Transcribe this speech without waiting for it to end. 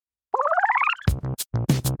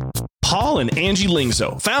Paul and Angie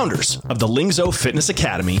Lingzo, founders of the Lingzo Fitness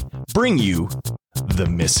Academy, bring you The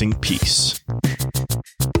Missing Piece.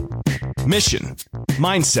 Mission,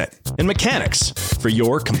 mindset, and mechanics for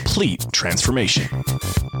your complete transformation.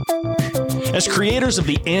 As creators of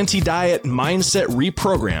the Anti-Diet Mindset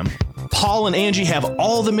Reprogram, Paul and Angie have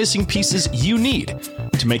all the missing pieces you need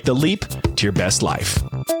to make the leap to your best life.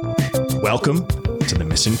 Welcome to The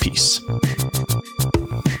Missing Piece.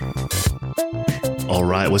 All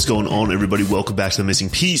right, what's going on, everybody? Welcome back to The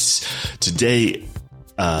Missing Piece. Today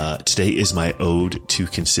is my ode to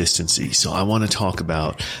consistency. So I want to talk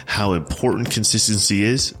about how important consistency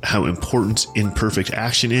is, how important imperfect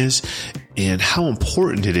action is, and how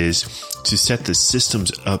important it is to set the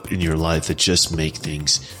systems up in your life that just make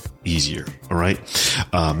things easier. All right.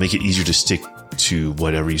 Make it easier to stick to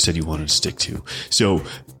whatever you said you wanted to stick to. So,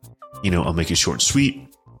 I'll make it short and sweet.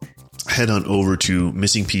 Head on over to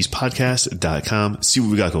missingpiecepodcast.com. See what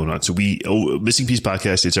we got going on. So Missing Piece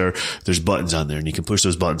Podcast, there's buttons on there and you can push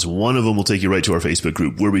those buttons. One of them will take you right to our Facebook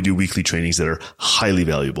group where we do weekly trainings that are highly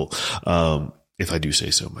valuable. If I do say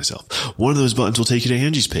so myself. One of those buttons will take you to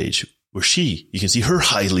Angie's page where you can see her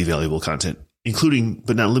highly valuable content, including,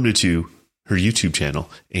 but not limited to, her YouTube channel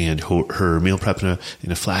and her meal prep in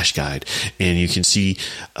a flash guide. And you can see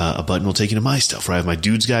a button will take you to my stuff where I have my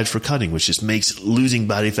dude's guide for cutting, which just makes losing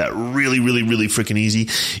body fat really, really, really freaking easy.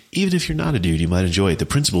 Even if you're not a dude, you might enjoy it. The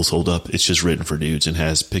principles hold up. It's just written for dudes and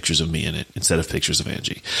has pictures of me in it instead of pictures of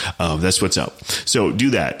Angie. That's what's up. So do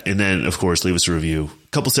that. And then, of course, leave us a review. A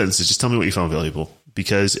couple sentences. Just tell me what you found valuable.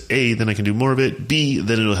 Because A, then I can do more of it. B,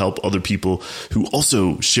 then it'll help other people who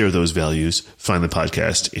also share those values find the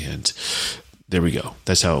podcast. And there we go.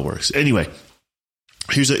 That's how it works. Anyway,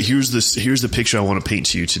 here's the picture I want to paint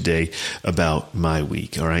to you today about my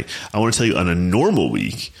week. All right. I want to tell you on a normal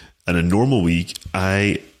week,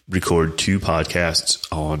 I record 2 podcasts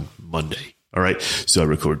on Monday. All right. So I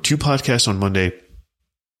record 2 podcasts on Monday.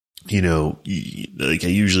 Like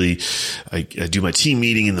I do my team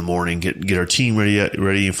meeting in the morning, get our team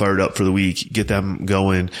ready and fired up for the week, get them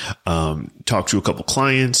going, talk to a couple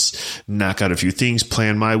clients, knock out a few things,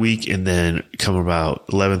 plan my week. And then come about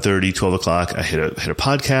 11:30, 12 o'clock, I hit a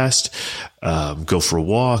podcast, go for a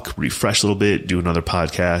walk, refresh a little bit, do another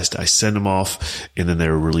podcast. I send them off and then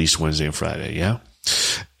they're released Wednesday and Friday. Yeah.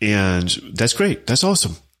 And that's great. That's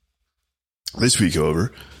awesome. This week,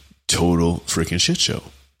 however, total freaking shit show.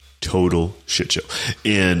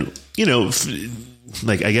 And,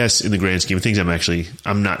 I guess in the grand scheme of things,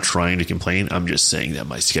 I'm not trying to complain. I'm just saying that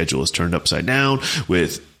my schedule is turned upside down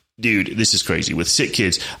with, dude, this is crazy. With sick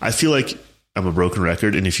kids, I feel like I'm a broken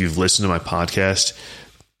record. And if you've listened to my podcast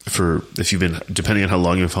if you've been, depending on how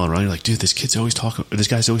long you've been following around, you're like, dude, this guy's always talking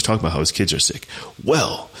about how his kids are sick.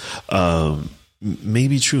 Well,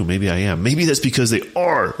 maybe true. Maybe I am. Maybe that's because they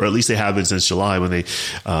are, or at least they have been since July when they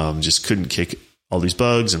just couldn't kick all these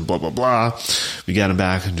bugs and blah, blah, blah. We got them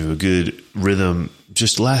back into a good rhythm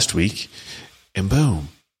just last week and boom.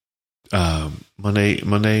 Monday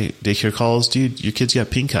daycare calls, dude, your kids got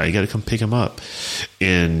pink eye. You got to come pick them up.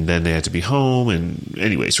 And then they had to be home. And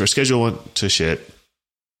anyway, so our schedule went to shit.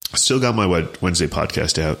 Still got my Wednesday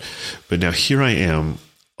podcast out, but now here I am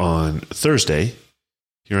on Thursday.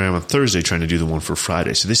 Trying to do the one for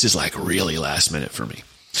Friday. So this is like really last minute for me.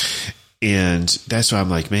 And that's why I'm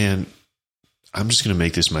like, man, I'm just going to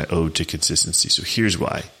make this my ode to consistency. So here's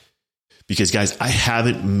why. Because guys, I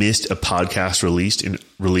haven't missed a podcast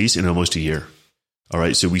release in almost a year. All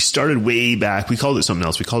right. So we started way back. We called it something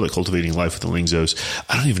else. We called it Cultivating Life with the Lingzos.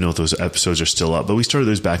 I don't even know if those episodes are still up, but we started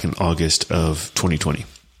those back in August of 2020.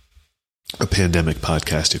 A pandemic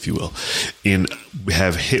podcast, if you will. And we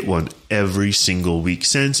have hit one every single week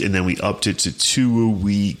since. And then we upped it to 2 a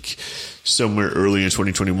week somewhere early in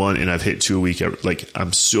 2021. And I've hit 2 a week. Like,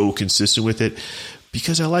 I'm so consistent with it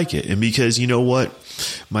because I like it. And because, you know what?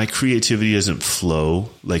 My creativity doesn't flow.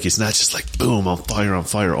 Like, it's not just like, boom, on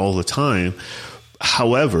fire all the time.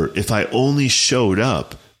 However, if I only showed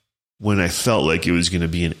up when I felt like it was going to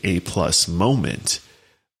be an A+ moment,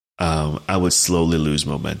 I would slowly lose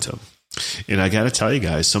momentum. And I got to tell you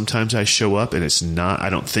guys, sometimes I show up and I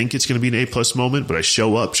don't think it's going to be an A+ moment, but I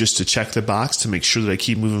show up just to check the box to make sure that I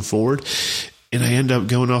keep moving forward. And I end up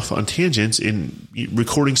going off on tangents and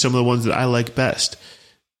recording some of the ones that I like best.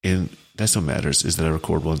 And that's what matters, is that I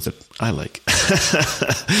record ones that I like.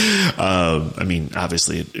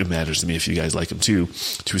 Obviously it matters to me if you guys like them too,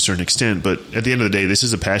 to a certain extent. But at the end of the day, this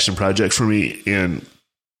is a passion project for me. And,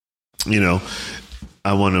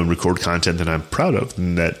 I want to record content that I'm proud of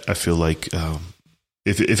and that I feel like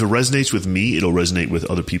if it resonates with me, it'll resonate with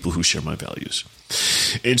other people who share my values.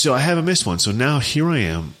 And so I haven't missed one. So now here I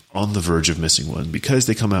am on the verge of missing one because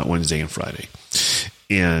they come out Wednesday and Friday.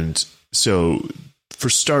 And so for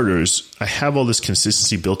starters, I have all this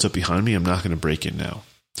consistency built up behind me. I'm not going to break it now.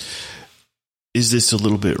 Is this a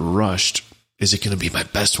little bit rushed? Is it going to be my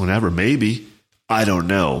best one ever? Maybe. I don't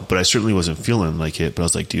know, but I certainly wasn't feeling like it, but I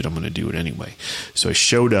was like, dude, I'm going to do it anyway. So I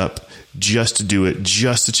showed up just to do it,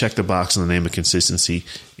 just to check the box in the name of consistency.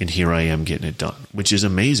 And here I am getting it done, which is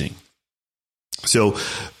amazing. So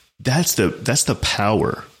that's the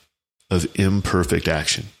power of imperfect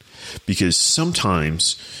action, because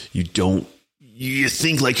sometimes you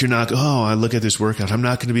think like you're not, I look at this workout, I'm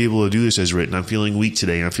not going to be able to do this as written. I'm feeling weak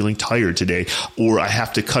today. I'm feeling tired today. Or I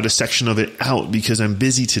have to cut a section of it out because I'm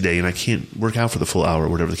busy today and I can't work out for the full hour,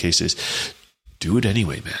 whatever the case is. Do it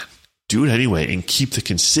anyway, man. Do it anyway and keep the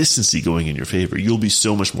consistency going in your favor. You'll be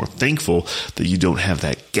so much more thankful that you don't have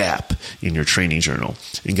that gap in your training journal.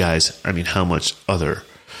 And guys, I mean, how much other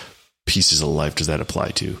pieces of life does that apply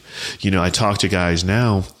to? I talk to guys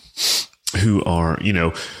now who are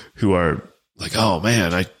like, oh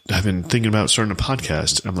man, I've been thinking about starting a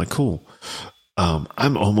podcast. I'm like, cool.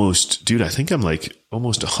 I'm almost, dude, I think I'm like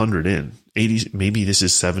almost 100 in, 80, maybe this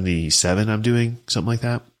is 77 I'm doing, something like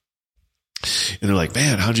that. And they're like,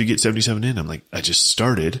 man, how'd you get 77 in? I'm like, I just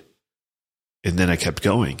started and then I kept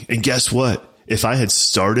going. And guess what? If I had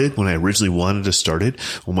started when I originally wanted to start it,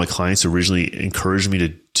 when my clients originally encouraged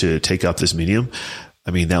me to take up this medium,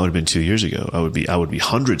 I mean, that would have been 2 years ago. I would be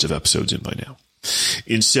hundreds of episodes in by now.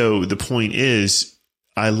 And so the point is,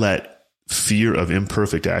 I let fear of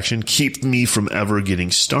imperfect action keep me from ever getting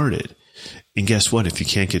started. And guess what? If you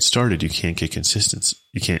can't get started, you can't get consistent.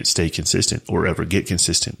 You can't stay consistent or ever get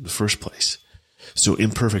consistent in the first place. So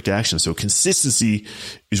imperfect action. So consistency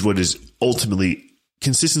is what is ultimately,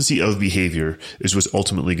 consistency of behavior is what's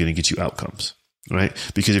ultimately going to get you outcomes, right?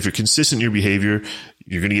 Because if you're consistent in your behavior,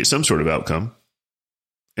 you're going to get some sort of outcome.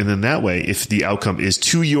 And then that way, if the outcome is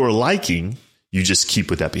to your liking, you just keep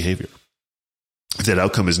with that behavior. If that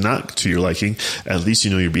outcome is not to your liking, at least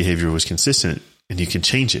you know your behavior was consistent and you can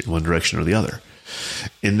change it in one direction or the other.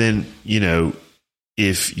 And then,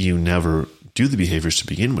 if you never do the behaviors to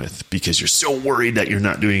begin with because you're so worried that you're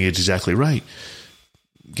not doing it exactly right,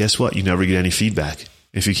 guess what? You never get any feedback.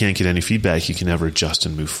 If you can't get any feedback, you can never adjust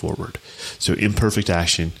and move forward. So imperfect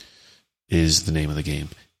action is the name of the game.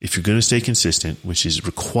 If you're going to stay consistent, which is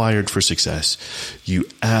required for success, you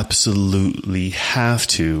absolutely have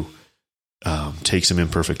to take some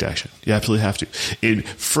imperfect action. You absolutely have to. And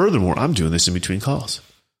furthermore, I'm doing this in between calls.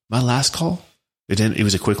 My last call, it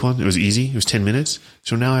was a quick one. It was easy. It was 10 minutes.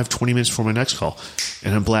 So now I have 20 minutes for my next call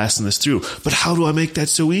and I'm blasting this through. But how do I make that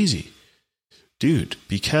so easy? Dude,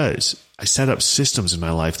 because I set up systems in my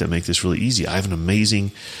life that make this really easy. I have an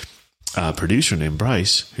amazing producer named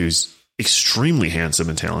Bryce, who's extremely handsome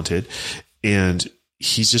and talented, and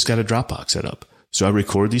he's just got a Dropbox set up. So I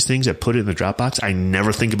record these things, I put it in the Dropbox, I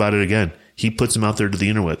never think about it again. He puts them out there to the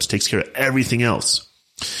interwebs, takes care of everything else.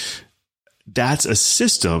 That's a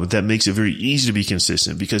system that makes it very easy to be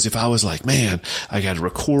consistent, because if I was like, man, I got to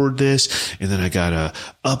record this and then I got to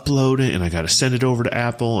upload it and I got to send it over to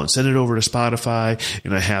Apple and send it over to Spotify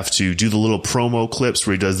and I have to do the little promo clips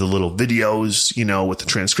where he does the little videos, with the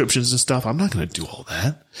transcriptions and stuff. I'm not going to do all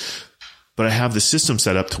that. But I have the system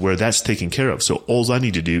set up to where that's taken care of. So all I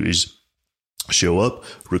need to do is show up,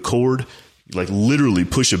 record, like literally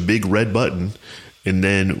push a big red button. And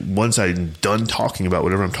then once I'm done talking about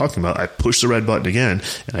whatever I'm talking about, I push the red button again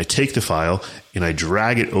and I take the file and I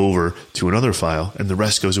drag it over to another file and the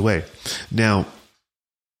rest goes away. Now,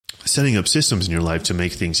 setting up systems in your life to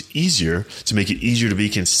make things easier, to make it easier to be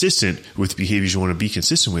consistent with behaviors you want to be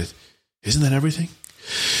consistent with, isn't that everything?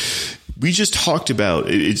 We just talked about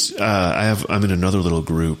I'm in another little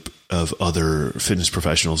group of other fitness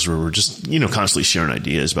professionals where we're just, constantly sharing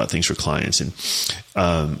ideas about things for clients.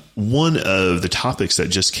 And one of the topics that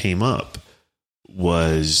just came up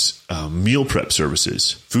was meal prep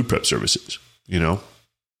services, food prep services, and,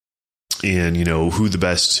 who the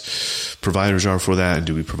best providers are for that. And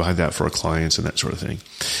do we provide that for our clients and that sort of thing?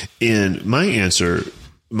 And my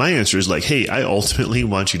answer is like, hey, I ultimately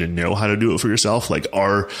want you to know how to do it for yourself. Like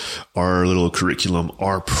our little curriculum,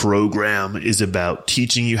 our program is about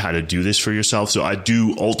teaching you how to do this for yourself. So I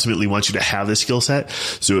do ultimately want you to have this skill set.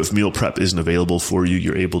 So if meal prep isn't available for you,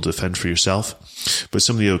 you're able to fend for yourself. But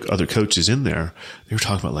some of the other coaches in there, they were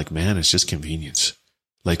talking about like, man, it's just convenience.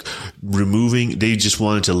 Like they just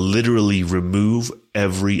wanted to literally remove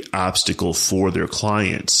every obstacle for their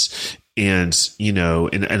clients. And,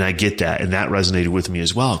 and I get that. And that resonated with me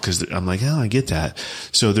as well. Cause I'm like, oh, I get that.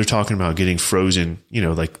 So they're talking about getting frozen,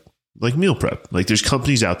 like meal prep. Like there's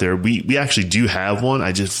companies out there. We actually do have one.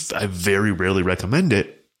 I very rarely recommend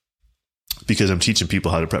it because I'm teaching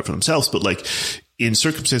people how to prep for themselves. But like in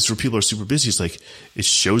circumstances where people are super busy, it's like it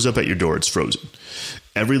shows up at your door. It's frozen.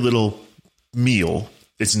 Every little meal,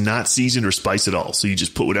 it's not seasoned or spiced at all. So you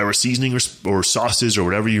just put whatever seasoning or sauces or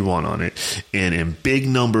whatever you want on it. And in big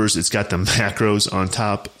numbers, it's got the macros on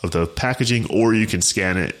top of the packaging, or you can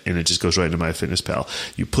scan it and it just goes right into MyFitnessPal.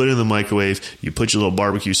 You put it in the microwave, you put your little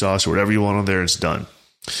barbecue sauce or whatever you want on there, and it's done.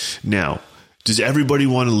 Now, does everybody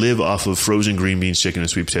want to live off of frozen green beans, chicken, and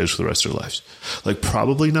sweet potatoes for the rest of their lives? Like,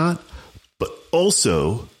 probably not. But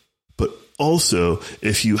also,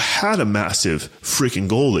 if you had a massive freaking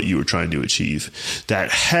goal that you were trying to achieve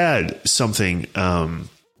that had something,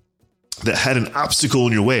 that had an obstacle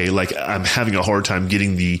in your way, like I'm having a hard time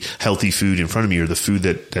getting the healthy food in front of me or the food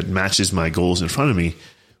that matches my goals in front of me,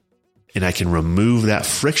 and I can remove that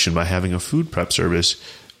friction by having a food prep service,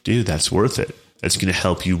 dude, that's worth it. That's going to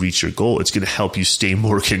help you reach your goal. It's going to help you stay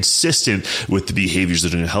more consistent with the behaviors that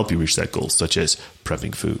are going to help you reach that goal, such as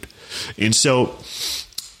prepping food. And so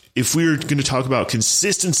if we're going to talk about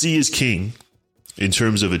consistency is king in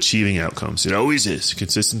terms of achieving outcomes, it always is.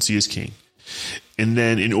 Consistency is king. And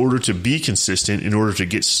then in order to be consistent, in order to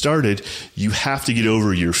get started, you have to get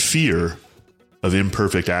over your fear of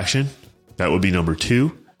imperfect action. That would be number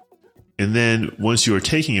 2. And then once you are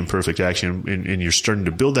taking imperfect action and you're starting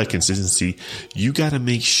to build that consistency, you got to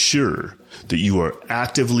make sure that you are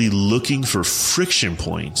actively looking for friction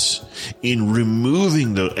points in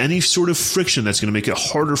removing any sort of friction that's going to make it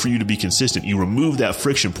harder for you to be consistent. You remove that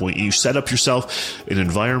friction point and you set up yourself an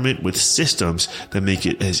environment with systems that make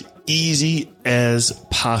it as easy as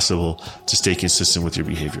possible to stay consistent with your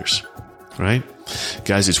behaviors. All right,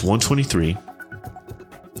 guys, it's 1:23.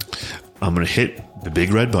 I'm going to hit the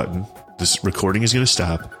big red button. This recording is going to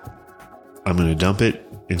stop. I'm going to dump it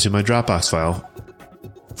into my Dropbox file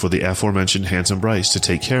for the aforementioned Handsome Bryce to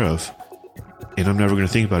take care of. And I'm never going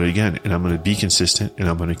to think about it again. And I'm going to be consistent and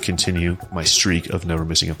I'm going to continue my streak of never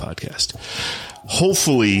missing a podcast.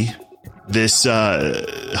 Hopefully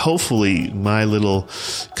my little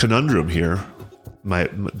conundrum here,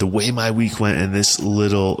 the way my week went and this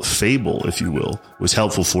little fable, if you will, was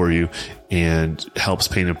helpful for you and helps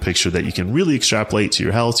paint a picture that you can really extrapolate to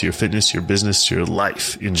your health, to your fitness, to your business, to your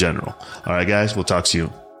life in general. All right, guys, we'll talk to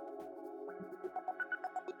you